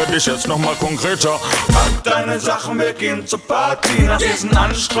dauert, werd ich jetzt nochmal konkreter. Pack deine Sachen, wir gehen zur Party. Nach diesen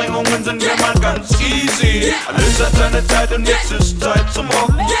Anstrengungen sind wir mal ganz easy. Alles hat seine Zeit und jetzt ist Zeit zum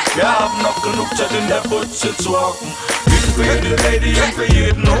Rocken. Wir haben noch genug Zeit in der Butze zu hocken. Für jede Lady und für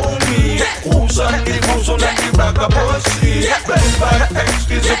jeden Homie. Gruß an die Gruß und an die Rocker-Pussy. Weltweit wächst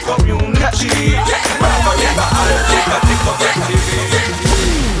diese Community. Rocker überall, sogar TikTok und TV.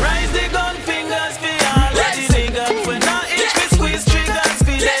 Rise the gun fingers for all of the niggas. When I itch we squeeze triggers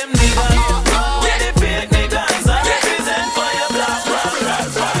for them niggas. Where the fake niggas I represent for your block, block,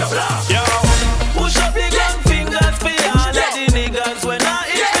 block. Yo, push up the gun fingers for all of the niggas. When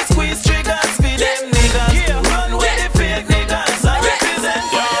I itch we squeeze triggers for them niggas. Run where the fake niggas I represent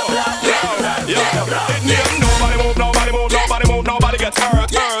for your block, block, block. Nobody move, nobody move, nobody move, nobody gets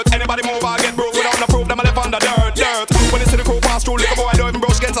hurt, hurt. Anybody move, I get broke without no proof. Them I live on the dirt, dirt. When you see the crew pass through, little boy don't even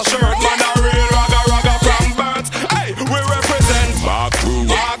brush against a shirt. Man, a real ragga from birds. Hey, we represent my crew,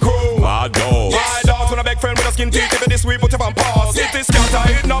 my dogs. My dogs when a big friend with a skin teeth. If it this we put up on pause. It is scatter,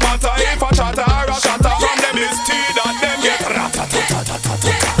 it no matter if a chatter or a shatter. From them this tea that them get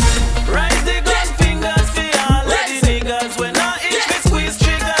ratatatatata. Rise the gun fingers for all of the niggas. When I itch we squeeze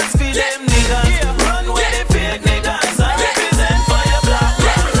triggers for them niggas. Run where the fake niggas I represent.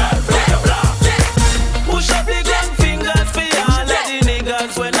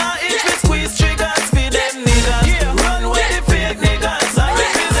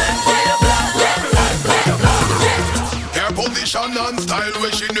 style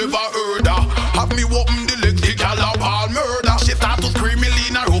where she never heard of. Have me open the leg, the gal a ball murder. She start to scream, me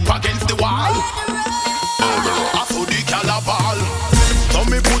lean her up against the wall. I saw the gal a ball. So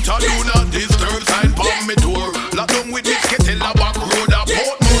me put a do not disturb sign on me door. Lock down with me skittle a back road a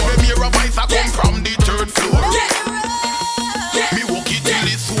Portmore. Where me a voice a come from the 3rd floor. Me walk it till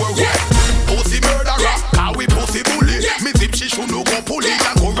it's sore. Pussy murderer, cause we pussy bully. Me zip she should no go pull it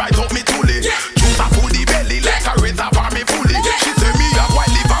and go right up me tully. Choose a full the belly like a reservoir me fully. She say me a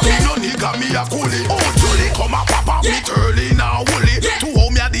white liver, me no nigga, me a coolie. Oh Julie, come a pop up me curly now woolly. To how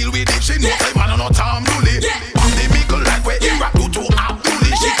me a deal with it, she know say man no Tom Dooley. On the mickle like where he rap do to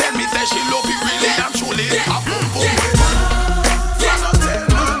Abdully. She tell me say she love it really and truly. A boom boom way.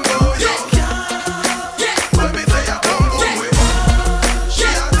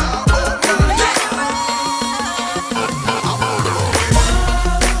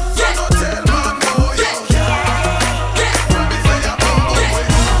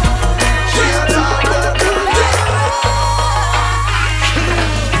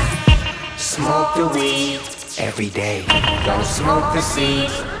 Every day, don't smoke the seed,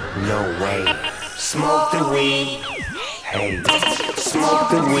 no way. Smoke the weed, hey, smoke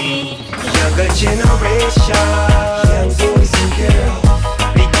the weed. Younger generation, young boys and girls,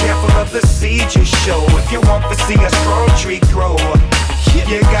 be careful of the seed you show. If you want to see a strong tree grow,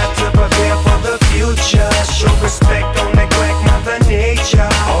 you got to prepare for the future. Show respect, don't neglect Mother Nature.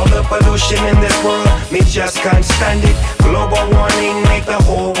 All the pollution in this world, me just can't stand it. Global warming make the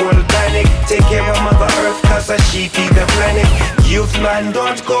whole world panic. Take care of Mother Earth, cause she feed the planet. Youth man,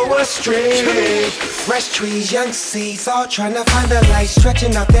 don't go astray. Fresh trees, young seeds, all trying to find the light,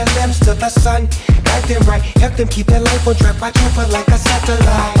 stretching out their limbs to the sun. Guide them right, help them keep their life on track, watch over like a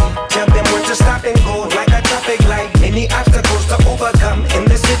satellite. Tell them when to stop and go like a traffic light. Many obstacles to overcome in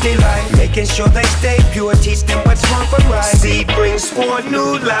the city life. Making sure they stay pure, teach them what's wrong from right. Seed brings forth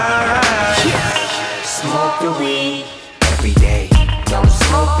new life. Smoke the weed every day. Don't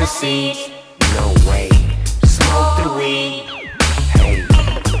smoke the seed, no way. Smoke the weed, hey,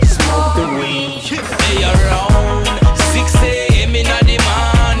 smoke the weed. Hey, around 6 a.m. in the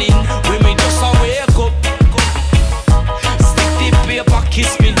morning, when me just a wake up, stick the paper,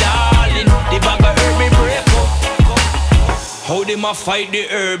 kiss me darling, the bag of herb me break up. How them a fight the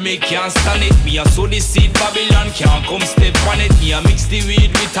herb, me can't stand it. Me a sow the seed, Babylon can't come step on it. Me a mix the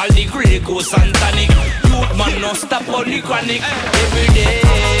weed with all the Grey Goose and tonic. Youth man no stop all the chronic. Every day,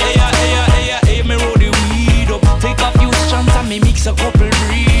 hey, me roll the weed up. Take a few strands and me mix a couple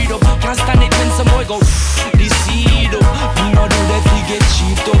breed up. Can't stand it when some boy go the seed up. Me no do that we get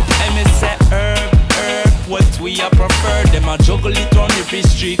cheap up. Me say herb, what we a prefer. Them a juggle it on the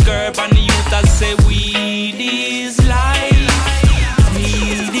street curb. And the youth a say weed is life,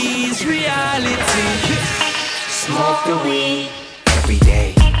 weed is reality. Smoke the weed every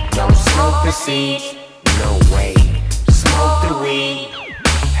day. Don't smoke the seed, no way. Smoke the weed,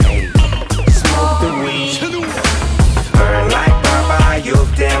 hey, smoke the weed. Burn like Baba,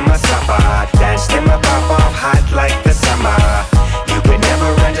 youth them a suffer. Dance them a pop off hot like the summer. You could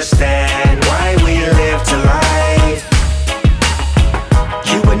never understand why we live to life.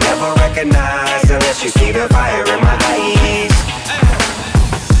 You would never recognize unless you see the fire in my eyes.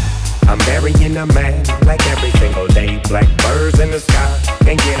 I'm burying a man like every single day. Black birds in the sky,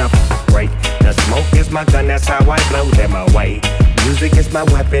 can't get a break. The smoke is my gun, that's how I blow them away. Music is my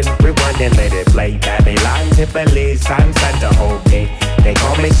weapon, rewind and let it play. Babylon, Tiffany, sunset the whole day. They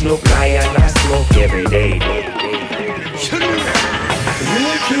call me Snoop Lion, I smoke every day.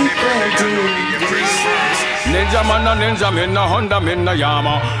 Ninja man a ninja, me no Honda, me no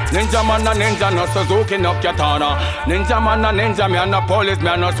Yama. Ninja man a ninja, no Suzuki, no Katana. Ninja man a ninja, me a no police, me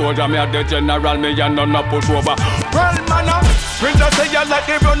a no soldier. Me a the general, me a no push over. Well man a, Prince say you like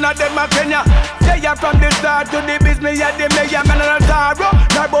the run of them a Kenya. Say you from the start to the biz, me a the mayor, man a Taro.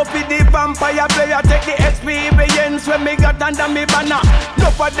 Now Buffy the vampire player, take the experience when me got under me banner. No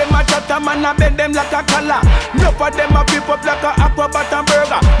for them a chatter, man a bend them like a collar. No for them a flip up like a acrobat and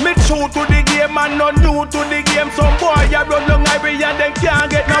burger. Me true to the game and no new to the game. Some boy ya run long every and they can't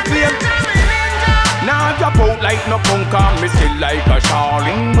get no fame. Now drop out like no punk and me still like a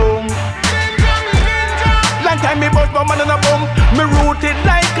shawling boom. Long time me bust my man on a bum. Me rooted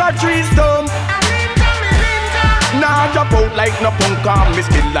like a tree stump. Now drop out like no punk and me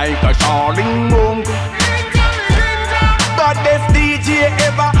still like a shawling boom. But this DJ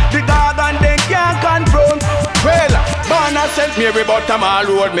ever, the dog and they can't confront. Well, Barna sent me every bottom all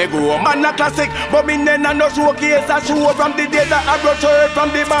road me go. Man a classic, but me nena no showcase a show. From the days that I brought shirt, from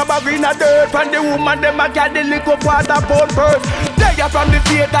the barber green a dirt, from the woman them a carry the liquor water pound purse. Player from the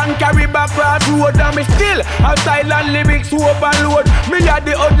state and carry back crossroad. And me still have style and lyrics to overload. Me are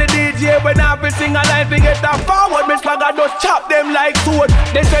the only DJ when I be sing a line to get a forward. Me swagger just chop them like sword.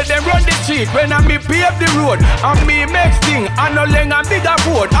 They say them run the street when I me pave the road. And me make sting and no leng and bigger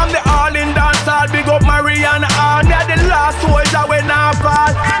road. I'm the all in dance hall, big up Mariana. And they're the last soldier when I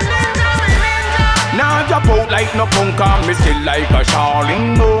fall. Now drop out like no punk and me still like a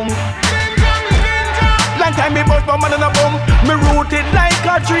Charling boom. Long time me bust my man on a bum. Me rooted like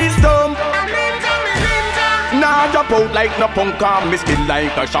a tree stump. Now drop out like no punk and me still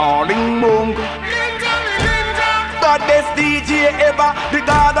like a Charling boom. Baddest DJ ever, the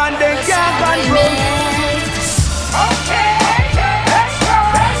god and they can't control. Okay, let's go,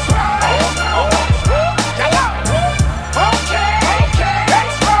 let's go.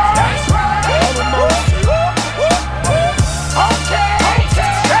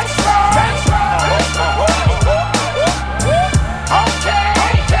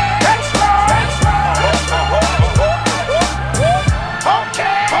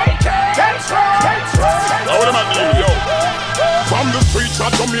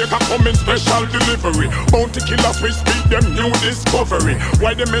 Jamaica coming special delivery. Bounty killers we speak them new discovery.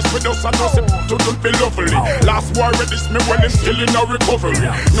 Why they mess with us and us it couldn't be lovely. Last war this me when it's still in a recovery.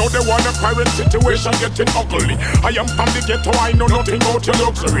 Now they want a pirate situation getting ugly. I am from the ghetto, I know nothing about your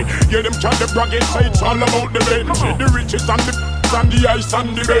luxury. Yeah, them try to brag and say it's all about the Bentley, the riches and the ice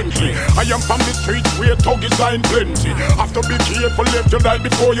and the Bentley. I am from the streets where thug is lying plenty. Have to be careful if you die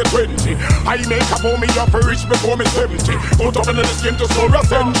before you're 20. I make a for me up rich before me 70. Put up in this game to score a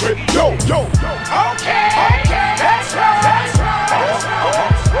century. Yo, yo, okay, let's go, let's go, let's go.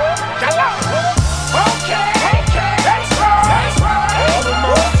 Okay, let's go, let's go.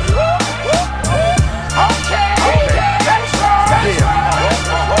 Okay, let's go, let's go.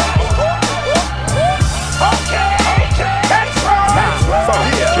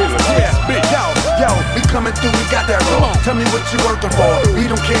 Yo, we coming through, we got that roll. Tell me what you working for. We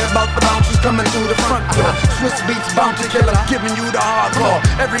don't care about the bouncers coming through the front door. Swiss beats, bounty killer, giving you the hardcore.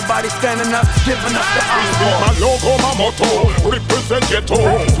 Everybody standing up, giving up the encore. My logo, my motto, represent ghetto.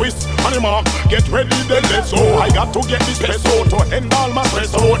 Swiss animal, get ready, then let's go. I got to get this peso to end all my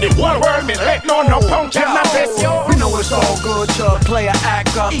stress. So the whole world me let no punk and not this yo. We know it's all good, to play a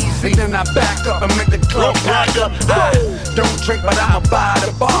act up. Easy, then I back up and make the club pack up. Don't drink, but I'ma buy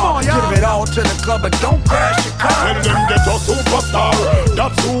the bar. Give it all to the club, but don't crash your car. Tell them get a superstar,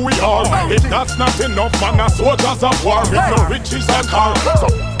 that's who we are. If that's not enough, man, a soldiers of war. With no riches and car, so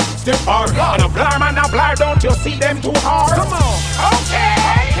step far. And a blind man, a blind, don't you see them too hard? Come on. Okay,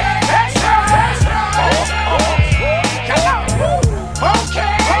 let's go, let's go.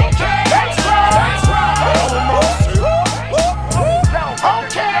 Okay, let's go, let's go.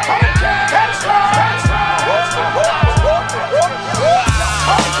 Okay, let's go, let's go.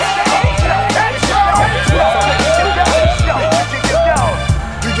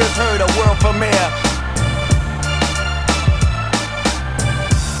 You just heard a world premiere.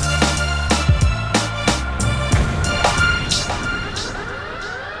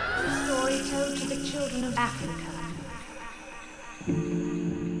 Story told to the children of Africa.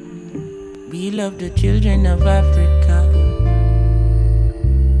 We love the children of Africa.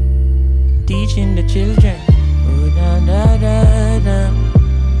 Teaching the children. Oh da da da da.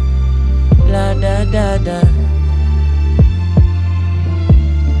 La da da da.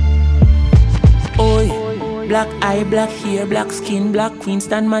 Oi, black eye, black hair, black skin, black queen,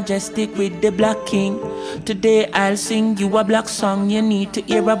 stand majestic with the black king. Today I'll sing you a black song. You need to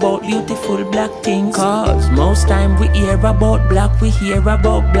hear about beautiful black things. Cause most time we hear about black, we hear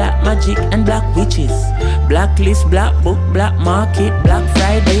about black magic and black witches. Blacklist, black book, black market, Black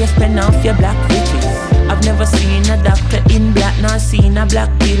Friday, you spend off your black riches. I've never seen a doctor in black, nor seen a black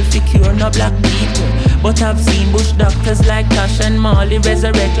pill to cure no black people. But I've seen bush doctors like Tosh and Marley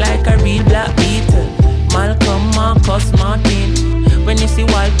resurrect like a real black beetle. Malcolm, Marcus, Martin. When you see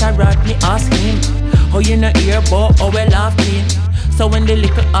Walter Rodney, ask him, oh you not hear about how well laughing. So when the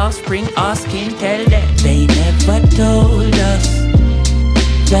little offspring asking, tell them they never told us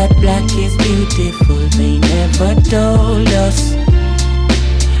that black is beautiful. They never told us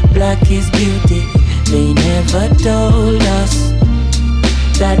black is beauty. They never told us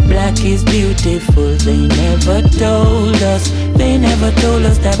that black is beautiful. They never told us. They never told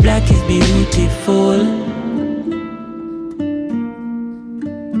us that black is beautiful.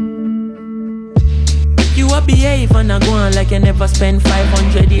 You a a behave and a go on like you never spend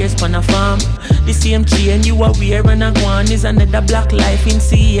 500 years on a farm. The same chain you are wear and a go on is another black life in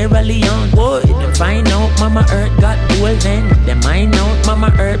Sierra Leone. Boy, them find out Mama Earth got gold then. Them mind out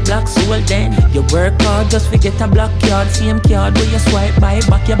Mama Earth black soul then. You work hard just forget a black card. Same card where you swipe by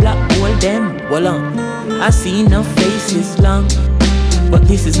back your black gold them. Well on, I see no faces long, but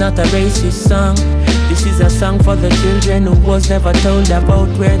this is not a racist song. This is a song for the children who was never told about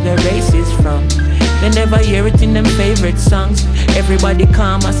where their race is from. They never hear it in them favorite songs. Everybody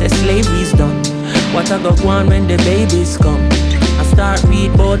calm as if slavery's done. What I got on when the babies come? I start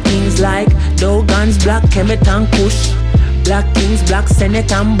read about things like Dogans, Black Kemet and Kush, Black Kings, Black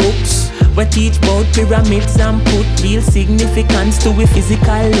Senate and books. We teach about pyramids and put real significance to we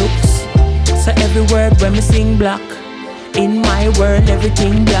physical looks. So every word when me sing black, in my world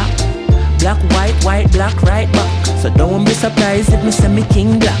everything black. Black, white, black, right back. So don't be surprised if me say me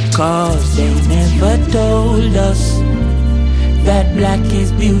king black. Cause they never told us that black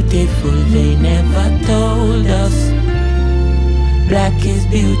is beautiful. They never told us black is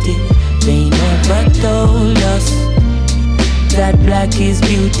beauty. They never told us that black is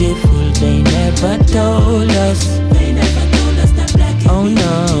beautiful. They never told us. They never told us that black is beautiful. Oh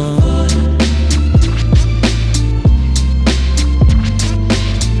no.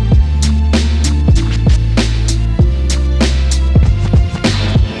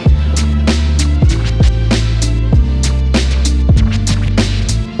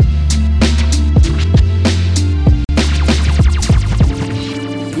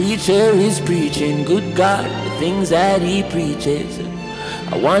 Preacher is preaching, good God, the things that he preaches.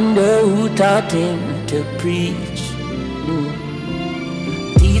 I wonder who taught him to preach.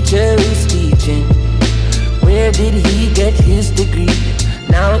 Teacher is teaching, where did he get his degree?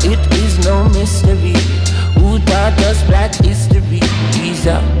 Now it is no mystery. Who taught us black